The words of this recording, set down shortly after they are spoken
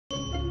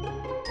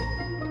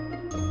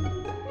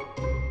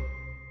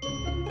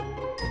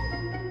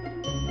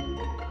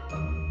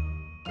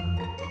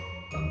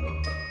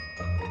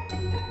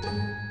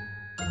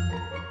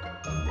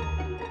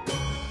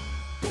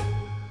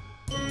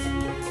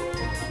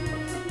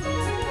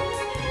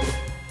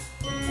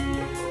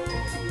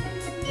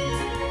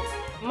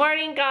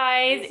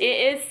guys, it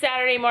is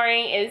Saturday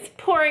morning. It's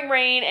pouring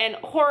rain and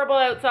horrible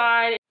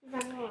outside.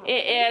 It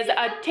is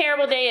a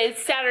terrible day.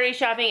 It's Saturday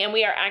shopping, and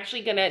we are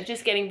actually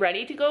just getting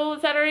ready to go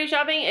Saturday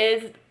shopping.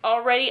 It is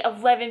already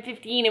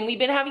 11:15, and we've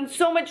been having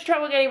so much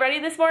trouble getting ready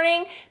this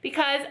morning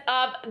because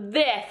of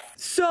this.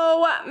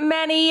 So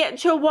many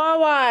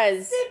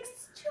chihuahuas.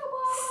 6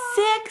 chihuahuas.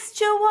 6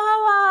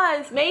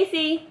 chihuahuas.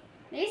 Macy.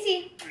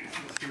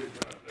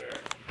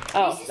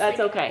 Oh, that's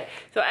okay.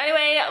 So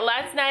anyway,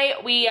 last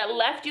night we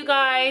left you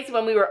guys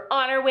when we were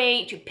on our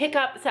way to pick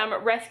up some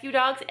rescue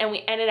dogs, and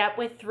we ended up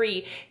with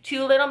 3.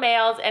 2 little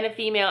males and a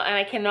female, and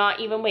I cannot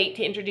even wait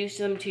to introduce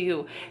them to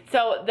you.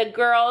 So the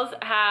girls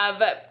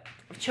have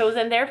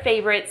chosen their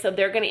favorites, so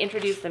they're going to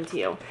introduce them to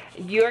you.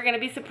 You're going to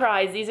be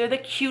surprised. These are the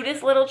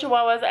cutest little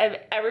chihuahuas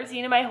I've ever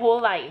seen in my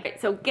whole life.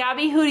 So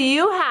Gabby, who do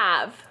you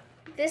have?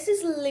 This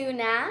is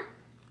Luna.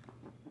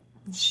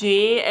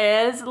 She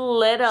is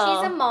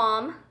little. She's a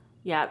mom.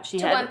 Yeah, she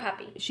had 1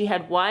 puppy. She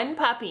had 1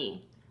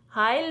 puppy.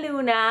 Hi,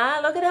 Luna.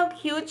 Look at how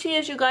cute she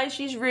is, you guys.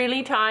 She's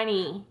really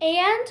tiny.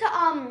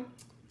 And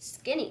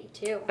skinny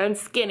too. And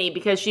skinny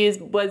because she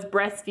was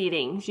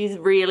breastfeeding. She's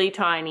really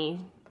tiny.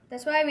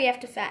 That's why we have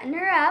to fatten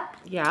her up.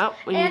 Yeah.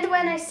 And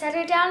when I set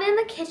her down in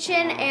the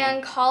kitchen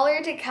and call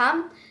her to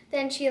come,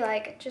 then she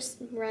just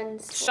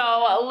runs.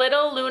 So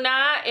little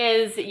Luna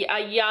is a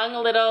young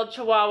little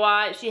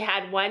chihuahua. She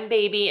had 1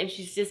 baby and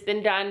she's just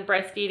been done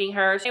breastfeeding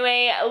her.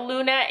 Anyway,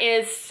 Luna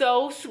is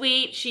so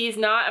sweet. She's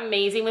not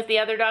amazing with the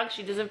other dogs.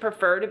 She doesn't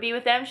prefer to be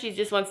with them. She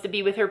just wants to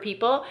be with her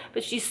people,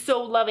 but she's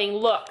so loving.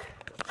 Look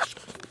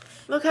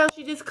how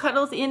she just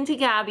cuddles into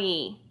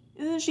Gabby.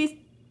 Isn't she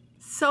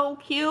so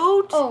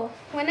cute? Oh,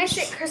 when I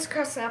say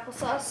crisscross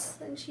applesauce,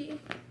 then she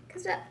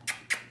comes up.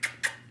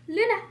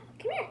 Luna,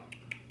 come here.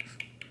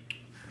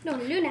 No,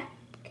 Luna,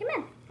 come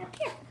in, up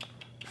here.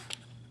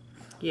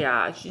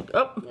 Yeah, she's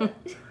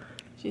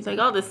like,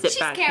 I'll just sit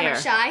back here.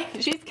 She's camera shy.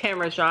 She's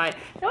camera shy.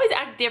 They always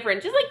act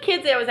different. Just like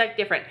kids, they always act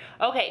different.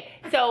 Okay,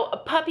 so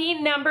puppy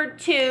number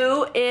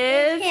 2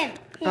 is... Him.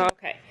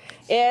 Okay,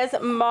 is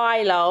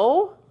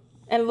Milo.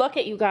 And look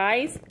at you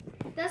guys.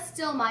 That's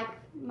still my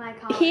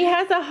collar. He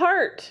has a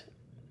heart.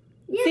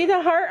 Yeah. See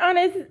the heart on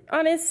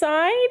his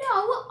side? No,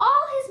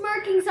 all his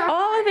markings are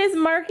All of his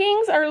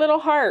markings are little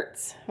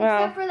hearts.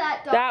 Well, except for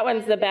that dog. That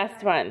one's the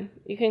best one.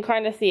 You can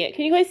kind of see it.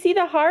 Can you guys see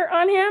the heart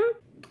on him?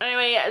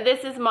 Anyway,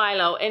 this is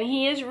Milo, and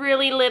he is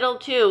really little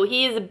too.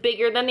 He is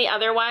bigger than the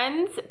other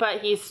ones,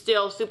 but he's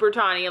still super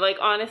tiny. Like,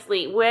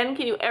 honestly, when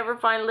can you ever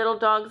find little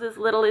dogs as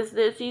little as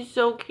this? He's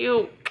so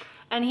cute.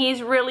 And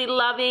he's really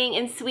loving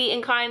and sweet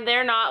and kind.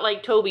 They're not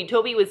like Toby.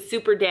 Toby was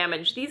super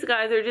damaged. These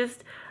guys are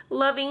just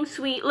loving,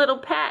 sweet little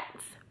pets.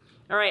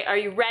 All right, are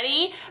you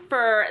ready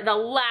for the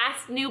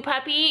last new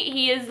puppy?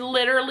 He is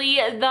literally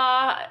you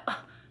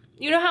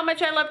know how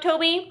much I love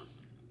Toby?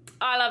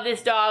 I love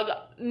this dog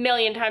a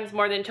million times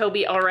more than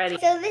Toby already.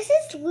 So this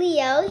is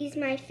Leo. He's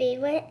my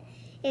favorite.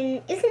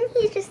 And isn't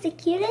he just the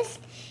cutest?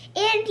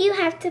 And you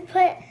have to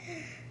put,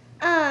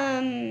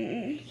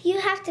 you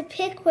have to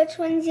pick which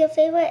one's your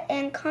favorite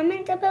and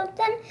comment about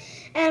them.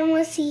 And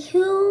we'll see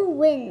who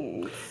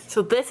wins.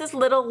 So this is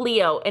little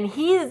Leo, and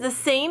he is the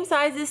same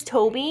size as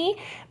Toby,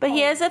 but he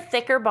has a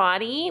thicker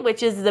body,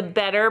 which is the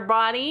better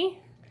body.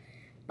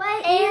 But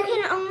you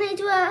can only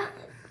do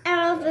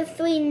out of the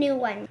 3 new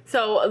ones.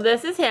 So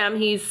this is him.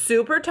 He's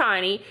super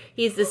tiny.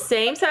 He's the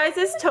same size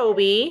as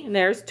Toby. And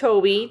there's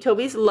Toby.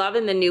 Toby's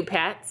loving the new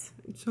pets.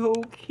 So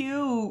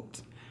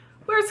cute.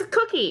 Where's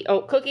Cookie?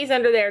 Oh, Cookie's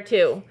under there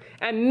too.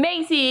 And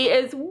Macy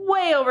is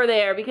way over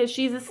there because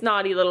she's a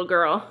snotty little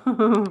girl.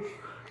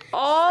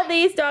 All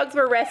these dogs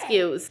were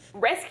rescues.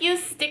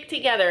 Rescues stick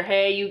together.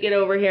 Hey, you get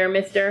over here,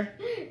 mister.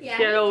 Yeah,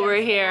 get over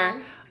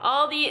here.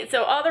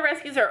 So all the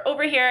rescues are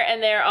over here,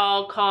 and they're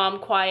all calm,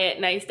 quiet,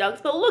 nice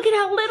dogs. But look at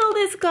how little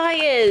this guy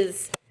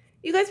is.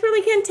 You guys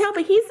really can't tell,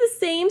 but he's the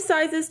same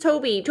size as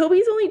Toby.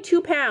 Toby's only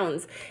 2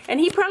 pounds, and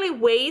he probably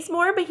weighs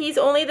more, but he's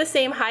only the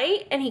same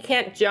height, and he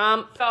can't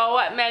jump. So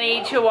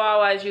many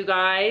chihuahuas, you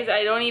guys.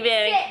 I don't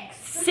even...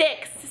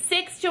 6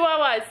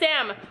 chihuahuas.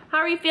 Sam, how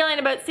are you feeling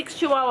about 6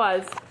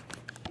 chihuahuas?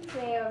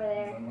 Way over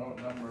there. I'm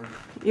outnumbered.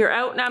 You're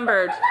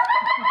outnumbered.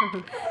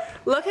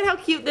 Look at how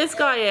cute this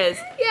guy is.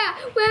 Yeah,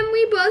 when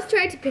we both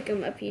tried to pick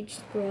him up, he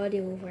just rolled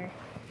over.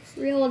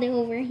 Rolled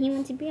over. He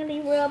wants to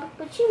barely roll,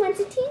 but she wants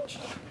to teach.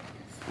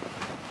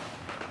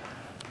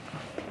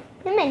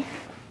 Come in.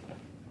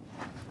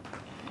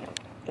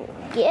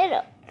 Get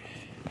up.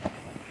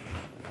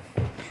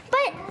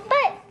 But,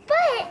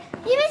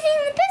 you're missing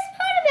the best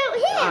part about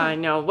him. I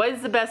know. What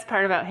is the best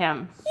part about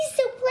him? He's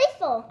so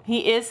playful.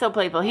 He is so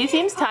playful. He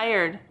seems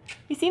tired.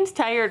 He seems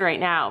tired right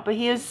now, but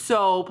he is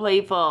so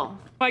playful. Oh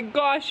my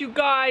gosh, you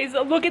guys,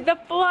 look at the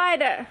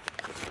flood.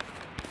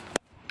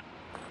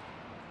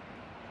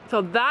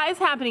 So that is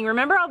happening.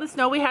 Remember all the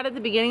snow we had at the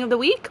beginning of the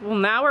week? Well,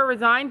 now we're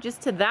resigned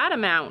just to that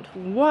amount.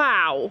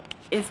 Wow.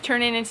 It's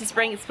turning into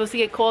spring. It's supposed to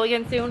get cold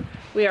again soon.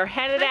 We are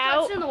headed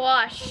out. It's in the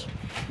wash.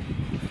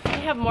 We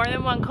have more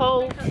than one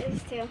coat. It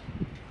is too.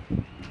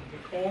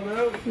 Cold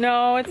out?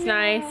 No, it's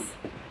nice.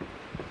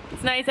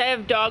 It's nice, I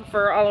have dog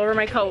fur all over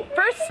my coat.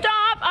 First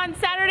stop on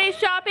Saturday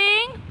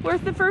shopping. Where's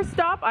the first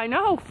stop? I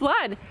know,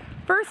 flood.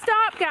 First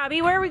stop,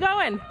 Gabby, where are we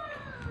going?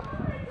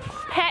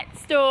 Pet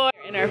store.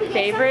 In our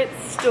favorite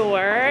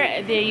store.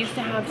 They used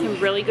to have some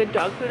really good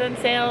dog food on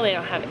sale. They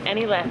don't have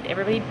any left.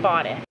 Everybody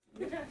bought it.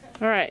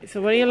 All right,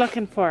 so what are you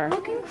looking for?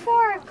 Looking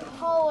for a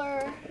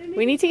color.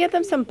 We need to get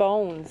them some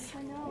bones.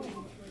 I know.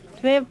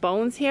 Do they have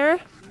bones here?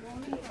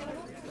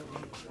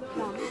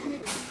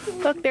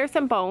 Look, there's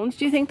some bones.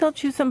 Do you think they'll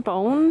chew some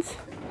bones?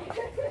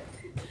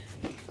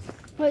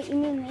 What, you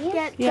mean these?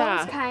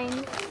 Yeah. Those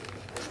kind.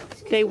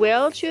 They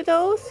will chew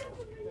those?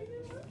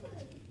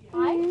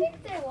 I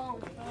think they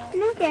won't. I'm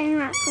not getting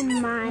that from I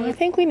mine.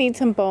 think we need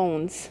some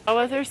bones.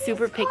 Others are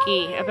super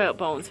picky about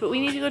bones, but we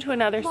need to go to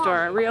another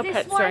store, a real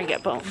pet store, and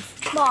get bones.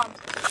 Mom,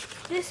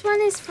 this one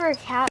is for a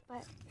cat,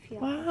 but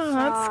Wow,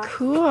 that's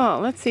cool.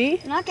 Let's see.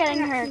 I'm not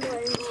getting her.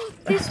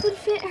 This would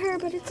fit her,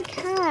 but it's a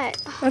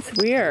cat. That's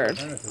weird.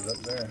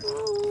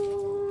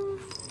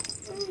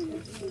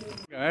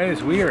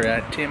 Guys, we are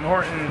at Tim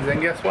Hortons, and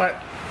guess what?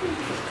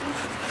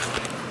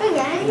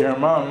 Okay. Your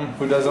mom,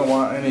 who doesn't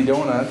want any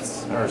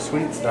donuts or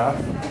sweet stuff.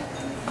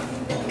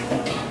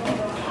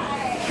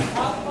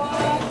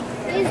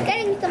 He's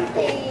getting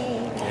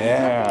something.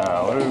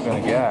 Yeah, what are we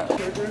gonna get?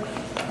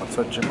 That's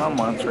what your mom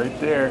wants right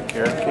there.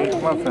 Carrot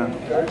cake muffin.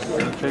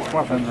 Carrot cake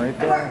muffin right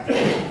there.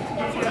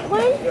 That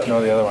one?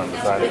 No, the other one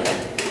beside it.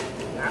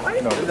 That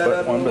one? No,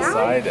 put one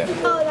beside it.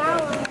 Oh,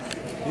 that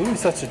one. You're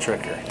such a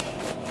tricker.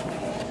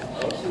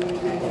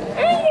 I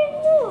didn't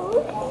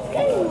know. It's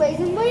getting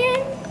raisin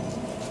bran.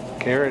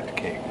 Carrot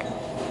cake.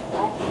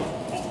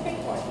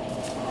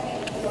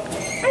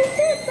 I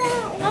said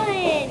that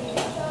one.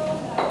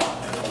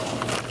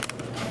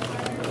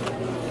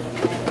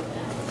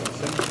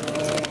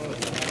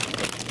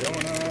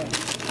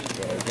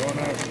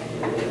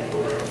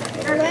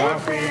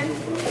 Coffee.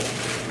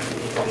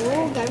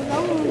 Oh, got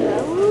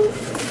those.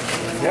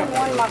 Yep.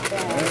 One muffin.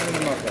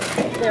 And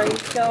muffin. There you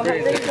go. Have a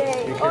good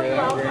day. You carry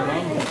that for your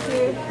mom?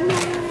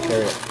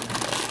 Carry it.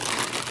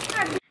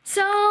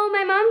 So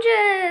my mom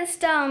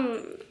just,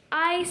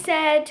 I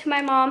said to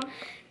my mom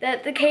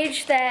that the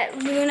cage that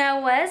Luna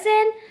was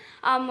in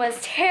was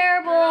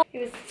terrible. It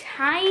was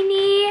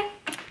tiny,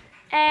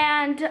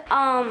 and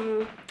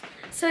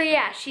so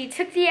yeah, she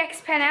took the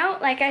X pen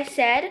out like I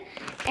said,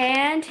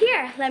 and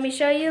here, let me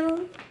show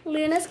you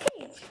Luna's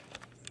cage.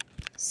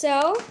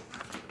 So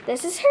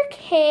this is her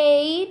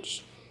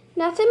cage.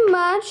 Nothing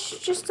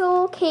much, just a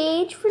little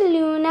cage for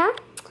Luna.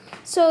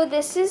 So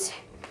this is,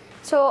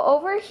 so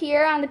over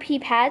here on the pee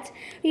pads,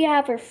 we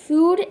have her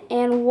food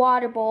and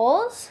water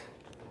bowls.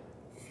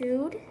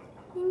 Food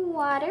and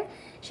water.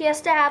 She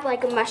has to have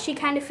like a mushy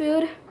kind of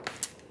food.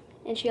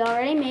 And she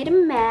already made a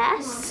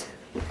mess.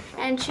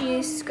 And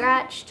she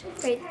scratched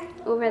right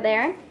over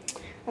there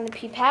on the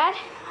pee pad.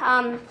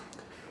 And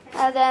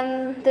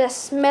then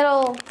this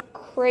middle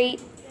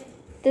crate,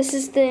 this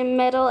is the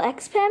middle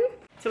X pen.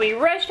 So we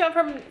rushed home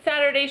from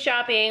Saturday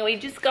shopping. We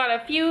just got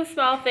a few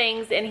small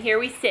things, and here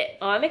we sit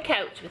on the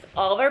couch with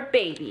all of our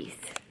babies.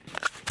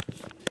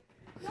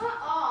 Not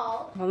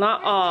all. Well,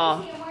 not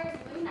all.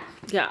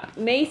 Yeah.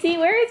 Macy,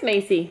 where is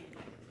Macy?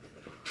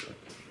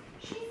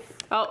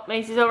 Oh,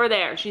 Macy's over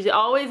there. She's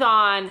always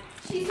on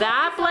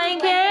that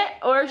blanket,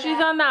 or she's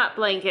on that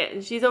blanket,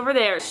 and she's over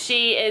there.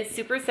 She is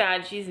super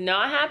sad. She's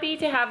not happy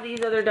to have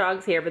these other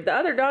dogs here, but the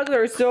other dogs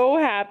are so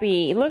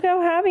happy. Look how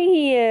happy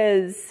he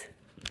is.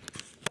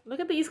 Look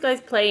at these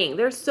guys playing.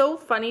 They're so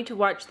funny to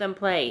watch them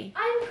play.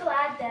 I'm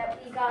glad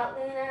that we got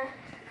Luna,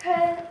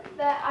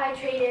 that I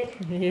traded.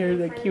 You're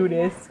the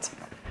cutest.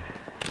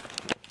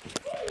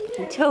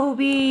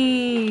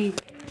 Toby.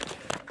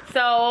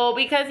 So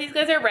because these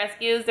guys are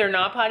rescues, they're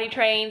not potty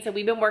trained, so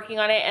we've been working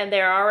on it, and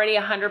they're already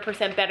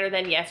 100% better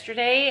than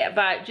yesterday.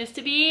 But just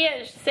to be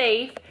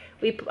safe,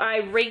 I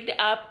rigged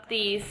up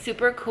these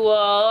super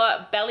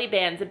cool belly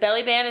bands. A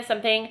belly band is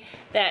something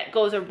that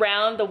goes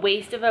around the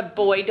waist of a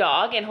boy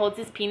dog and holds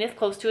his penis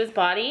close to his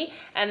body.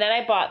 And then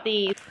I bought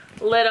these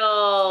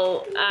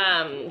little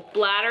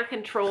bladder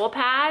control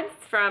pads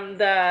from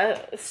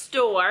the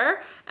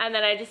store, and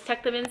then I just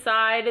tucked them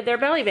inside their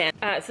belly band.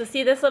 So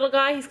see this little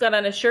guy? He's got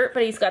on a shirt,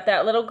 but he's got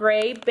that little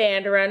gray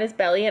band around his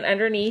belly, and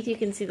underneath you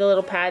can see the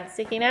little pad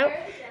sticking out,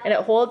 and it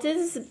holds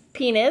his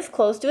penis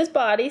close to his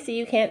body so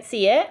you can't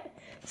see it.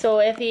 So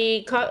if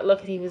he caught, look,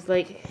 he was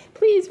like,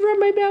 please rub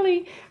my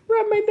belly,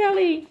 rub my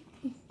belly.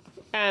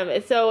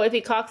 So if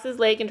he cocks his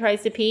leg and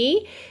tries to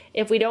pee,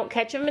 if we don't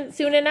catch him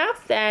soon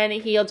enough, then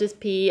he'll just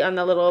pee on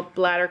the little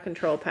bladder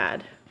control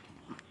pad.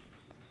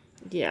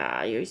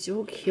 Yeah, you're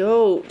so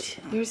cute.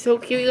 You're so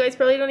cute. You guys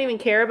probably don't even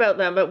care about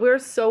them, but we're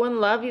so in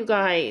love, you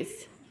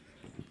guys.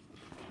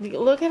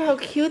 Look at how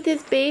cute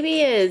this baby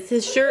is.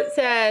 His shirt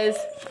says,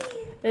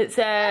 it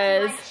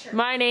says,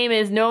 my name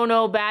is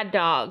No Bad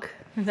Dog.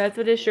 That's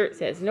what his shirt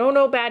says.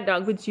 No bad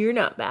dog, but you're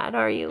not bad,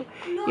 are you?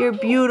 You're a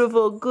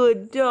beautiful,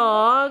 good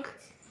dog.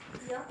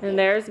 And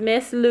there's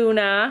Miss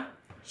Luna.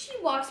 She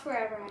walks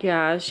wherever.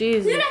 Yeah,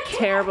 she's in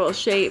terrible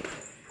shape.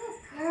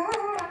 We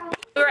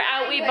were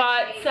out we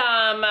bought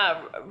some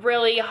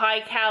really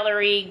high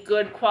calorie,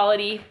 good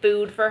quality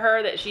food for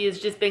her that she has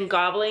just been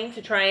gobbling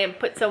to try and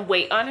put some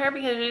weight on her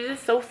because she's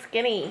just so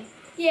skinny.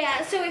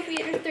 Yeah, so we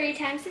feed her 3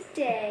 times a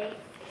day.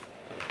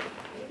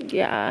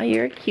 Yeah,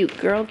 you're a cute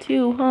girl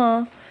too,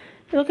 huh?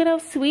 Look at how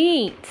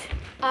sweet.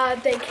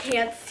 They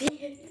can't see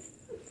it.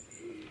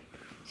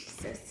 She's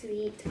so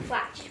sweet.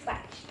 Watch.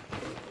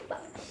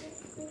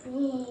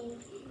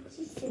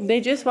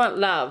 They just want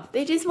love.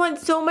 They just want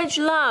so much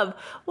love.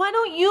 Why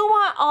don't you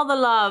want all the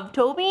love,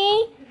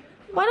 Toby?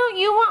 Why don't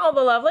you want all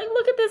the love? Like,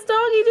 look at this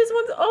dog. He just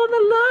wants all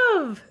the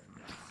love.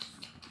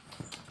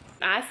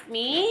 Ask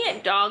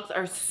me, dogs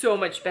are so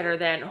much better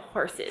than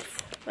horses.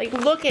 Like,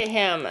 look at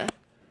him.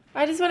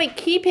 I just want to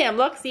keep him.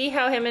 Look, see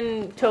how him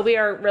and Toby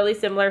are really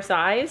similar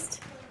sized?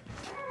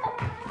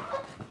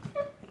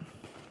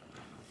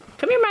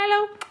 Come here,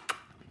 Milo.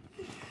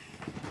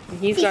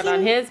 He's got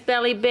on his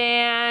belly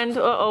band.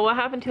 Uh-oh, what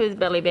happened to his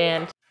belly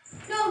band?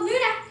 No,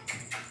 Luna.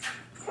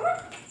 Come on.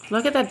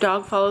 Look at that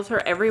dog follows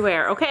her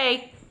everywhere.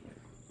 Okay.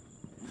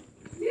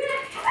 Luna,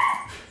 come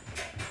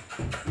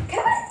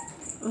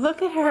on.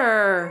 Look at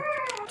her.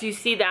 Do you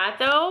see that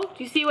though?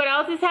 Do you see what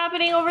else is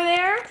happening over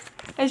there?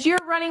 As you're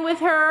running with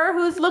her,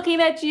 who's looking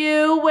at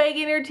you,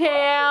 wagging her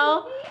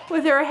tail,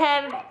 with her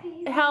head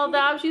held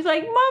up. She's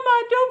like,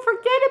 Mama, don't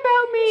forget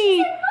about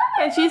me.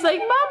 And she's like,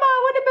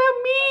 Mama, what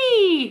about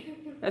me?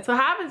 That's what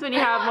happens when you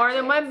have more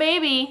than one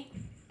baby.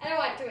 I don't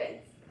want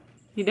twins.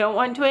 You don't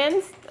want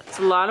twins? That's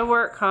a lot of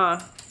work, huh?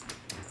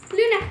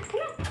 Luna,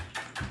 come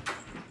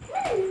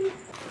on.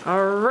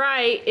 All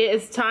right, it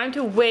is time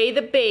to weigh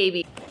the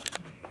baby.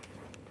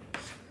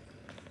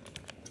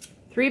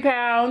 3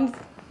 pounds,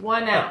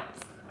 1 ounce.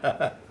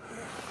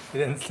 You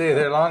didn't stay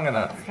there long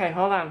enough. Okay,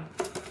 hold on.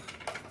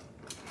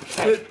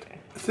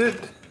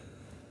 Sit.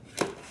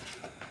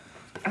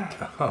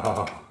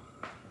 Oh.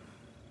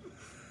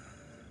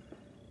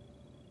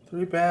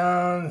 3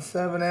 pounds,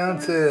 7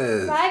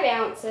 ounces. 5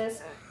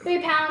 ounces. 3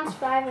 pounds,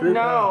 5 ounces.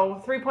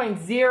 No,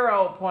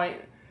 3.0.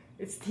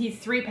 He's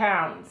 3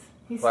 pounds.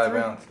 He's 5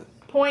 ounces.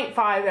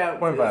 0.5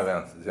 ounces. 0.5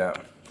 ounces, yeah.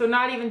 So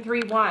not even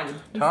 3.1.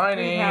 He's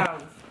Tiny. 3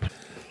 pounds.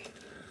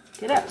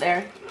 Get up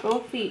there.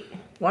 Both feet.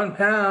 1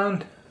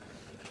 pound.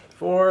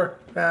 4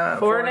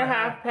 pounds.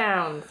 4.5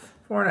 pounds.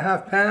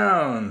 4.5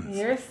 pounds.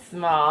 You're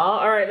small.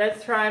 All right,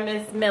 let's try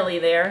Miss Millie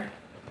there.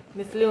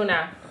 Miss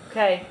Luna.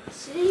 Okay.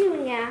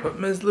 Luna. Put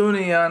Miss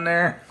Looney on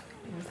there.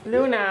 Miss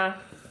Luna.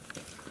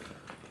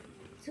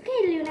 It's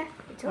okay, Luna.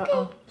 It's okay.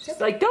 Uh-oh. She's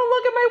like, don't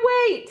look at my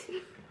weight.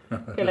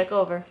 Okay, look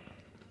over.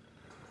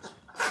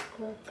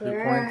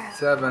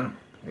 3.7.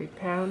 3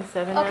 pounds,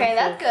 7 Okay,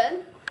 ounces. that's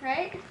good,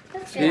 right?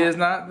 That's She good. is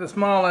not the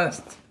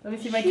smallest. Let me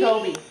see my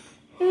Toby.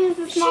 Who's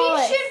the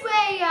smallest?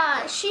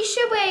 She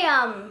should weigh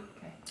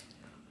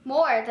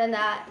more than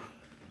that.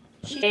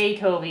 Hey,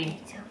 Toby.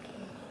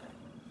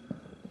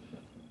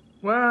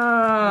 Wow.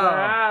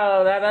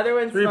 Wow, that other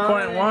one's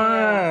smaller than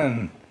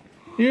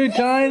 3.1. You're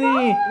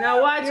tiny.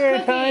 Now watch You're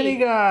Cookie. a tiny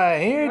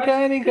guy. You're a Watch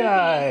tiny Cookie.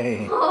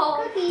 guy.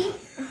 Oh,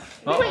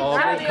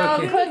 Uh-oh, big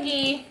Cookie.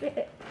 cookie.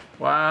 Cookie.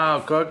 Wow,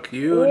 Cook,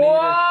 you need a...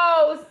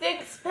 Whoa,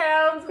 6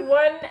 pounds,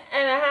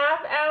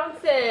 1.5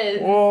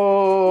 ounces.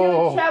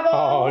 Whoa. You chubble.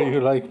 Oh,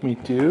 you like me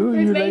too?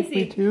 Where's You Macy? like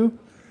me too?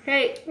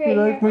 Hey. You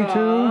like me too?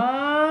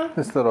 Aww.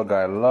 This little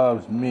guy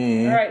loves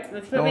me. All right,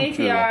 let's put Don't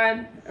Macy you?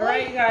 on. All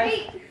right, you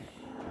guys.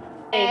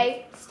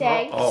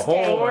 Stay. Oh,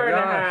 Stay. oh my 4.5.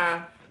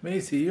 gosh.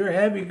 Macy, you're a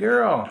heavy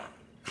girl.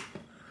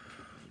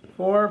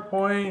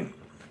 4.5.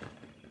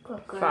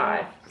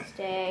 5.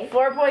 Stay.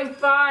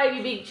 4.5,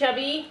 you big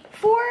chubby.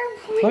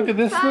 4.5. Look at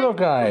this little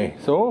guy.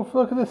 So,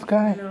 look at this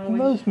guy. No, He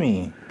loves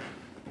me.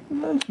 He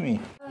loves me.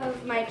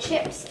 Of my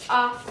chips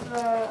off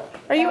the.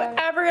 Are you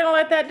ever gonna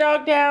let that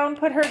dog down?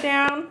 Put her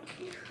down?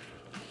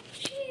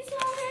 She's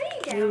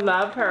already down. You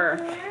love her.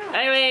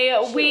 Anyway,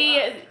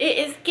 it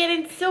is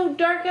getting so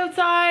dark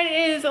outside.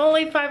 It is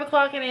only 5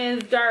 o'clock and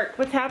it is dark.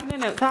 What's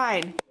happening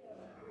outside?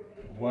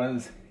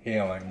 Was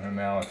hailing and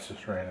now it's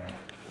just raining.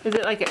 Is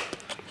it like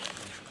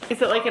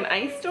an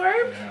ice storm?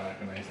 Yeah,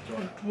 like a nice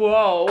storm.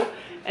 Whoa.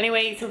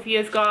 Anyway,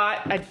 Sophia's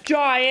got a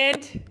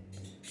giant.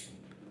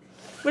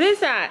 What is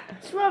that?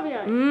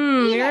 Strawberry.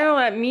 You're gonna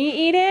let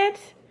me eat it?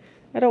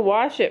 I gotta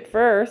wash it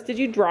first. Did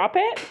you drop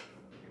it?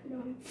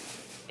 No.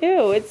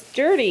 Ew, it's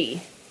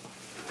dirty.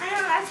 I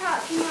know, that's how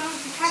it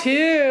smells.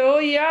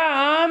 2,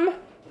 yum.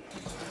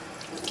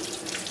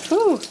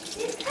 Ooh.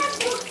 This pack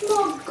looks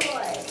more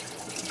good.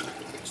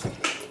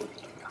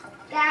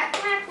 That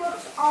pack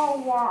looks all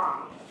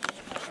wrong.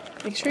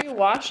 Make sure you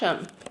wash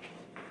them.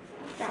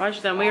 Wash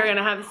them. We are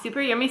gonna have a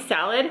super yummy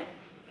salad.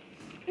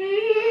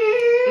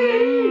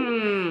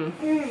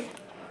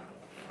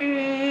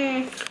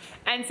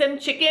 And some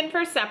chicken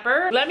for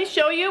supper. Let me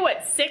show you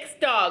what 6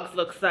 dogs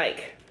looks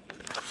like.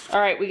 All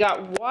right, we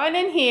got 1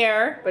 in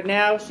here, but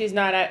now she's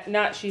not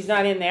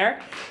in there.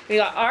 We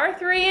got our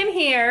 3 in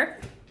here,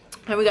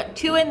 and we got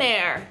 2 in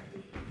there.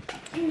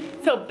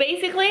 So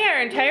basically, our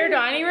entire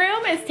dining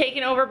room is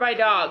taken over by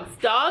dogs.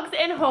 Dogs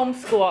and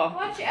homeschool.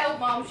 Watch out,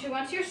 Mom. She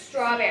wants your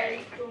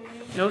strawberry.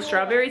 No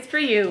strawberries for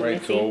you.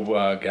 Right, so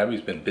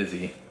Gabby's been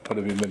busy. What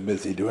have you been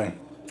busy doing?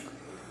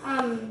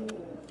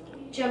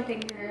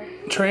 Jumping her.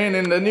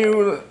 Training the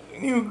new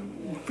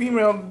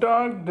female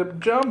dog to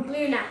jump.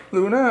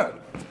 Luna.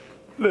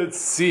 Let's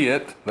see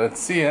it. Let's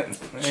see it.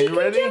 Are She you can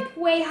ready? jump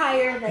way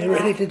higher than You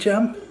ready that. to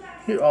jump?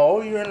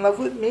 You're in love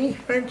with me,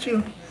 aren't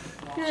you?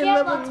 You're in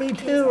love with me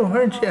too,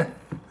 aren't you?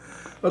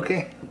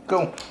 Okay,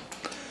 go.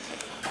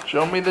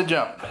 Show me the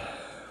jump.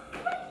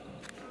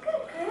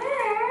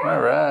 All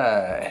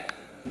right.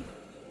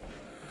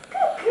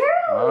 Good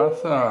girl.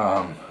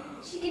 Awesome.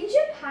 She can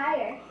jump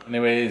higher.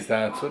 Anyways,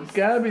 that's what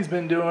Gabby's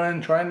been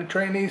doing, trying to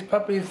train these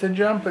puppies to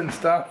jump and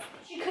stuff.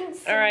 She couldn't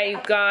see. All right, you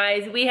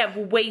guys, we have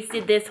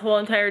wasted this whole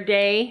entire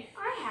day.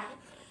 I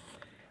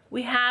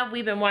have.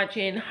 We've been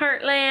watching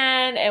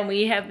Heartland, and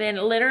we have been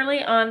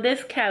literally on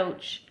this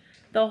couch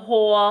the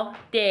whole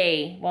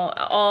day, well,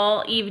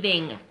 all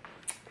evening.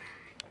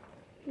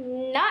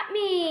 Not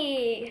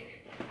me.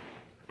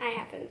 I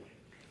haven't.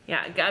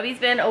 Yeah, Gabby's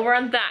been over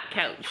on that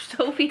couch.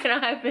 Sophie and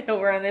I have been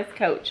over on this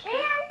couch.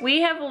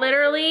 We have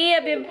literally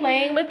been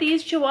playing with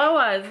these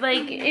chihuahuas.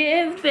 Like,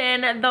 it has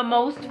been the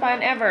most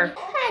fun ever.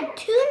 I had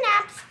 2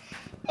 naps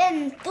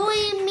and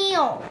 3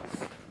 meals.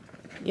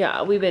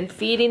 Yeah, we've been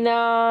feeding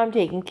them,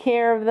 taking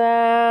care of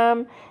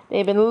them.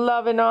 They've been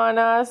loving on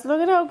us.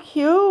 Look at how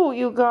cute,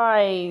 you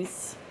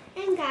guys.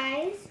 And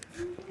guys.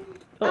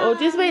 Oh,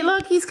 just wait,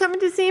 look, he's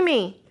coming to see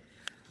me.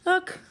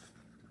 Look.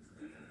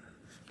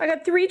 I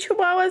got 3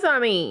 chihuahuas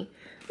on me.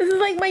 This is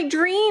like my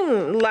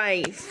dream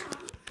life.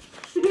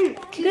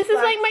 This is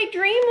like my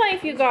dream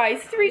life, you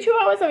guys. 3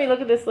 chihuahuas on me. Look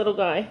at this little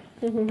guy.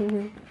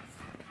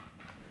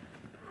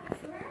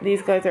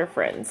 These guys are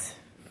friends.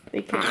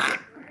 They can.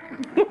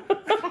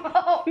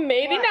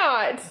 Maybe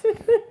not.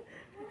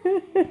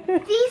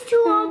 These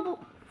 2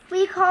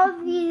 we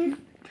call these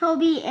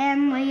Toby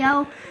and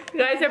Leo. You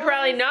guys are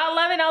probably not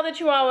loving all the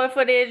chihuahua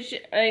footage.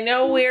 I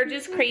know we're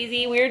just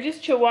crazy. We're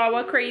just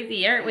chihuahua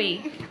crazy, aren't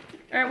we?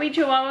 Aren't we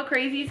chihuahua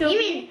crazy, Sophie? You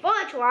mean 4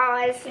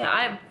 chihuahuas? Yeah,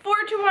 I have 4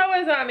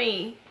 chihuahuas on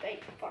me.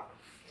 Like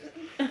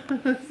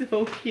 4.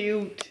 So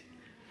cute.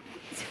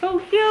 So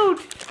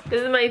cute.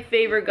 This is my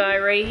favorite guy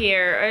right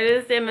here. I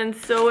just am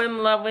so in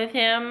love with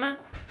him.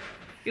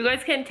 You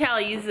guys can tell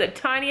he's the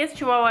tiniest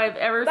chihuahua I've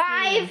ever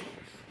seen.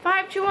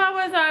 5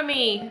 chihuahuas on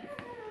me.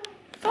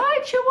 5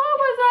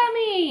 chihuahuas on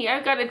me.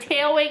 I've got a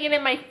tail wagging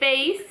in my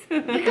face.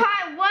 We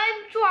caught 1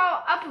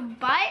 chihuahua up a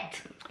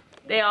butt.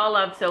 They all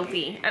love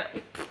Sophie.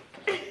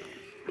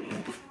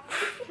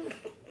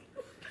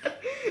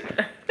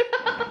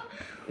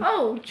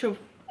 Oh,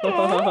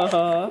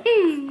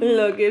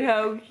 look at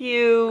how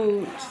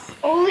cute.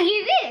 Oh, look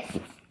at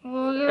this.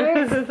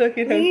 Look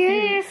at how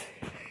cute.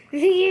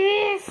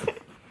 Yes.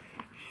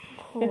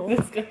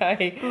 This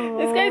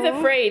guy's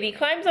afraid. He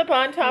climbs up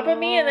on top of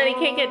me and then he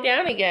can't get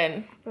down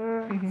again.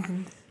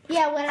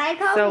 Yeah, when I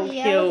call So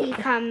Leo, cute.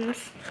 he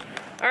comes.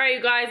 All right,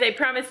 you guys, I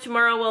promise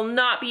tomorrow will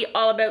not be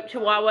all about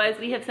chihuahuas.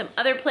 We have some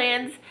other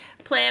plans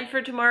planned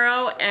for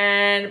tomorrow,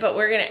 but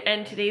we're gonna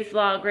end today's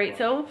vlog, right,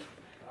 so?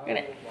 We're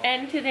gonna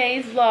end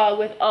today's vlog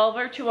with all of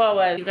our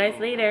chihuahuas. See you guys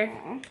later.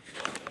 Oh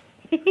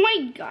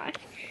my gosh.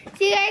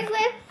 See you guys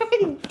later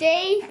on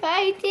Day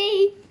by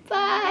Day.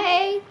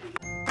 Bye.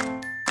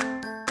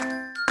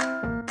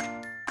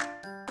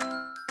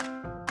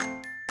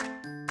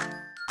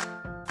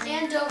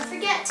 And don't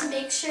forget to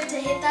make sure to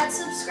hit that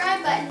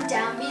subscribe button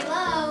down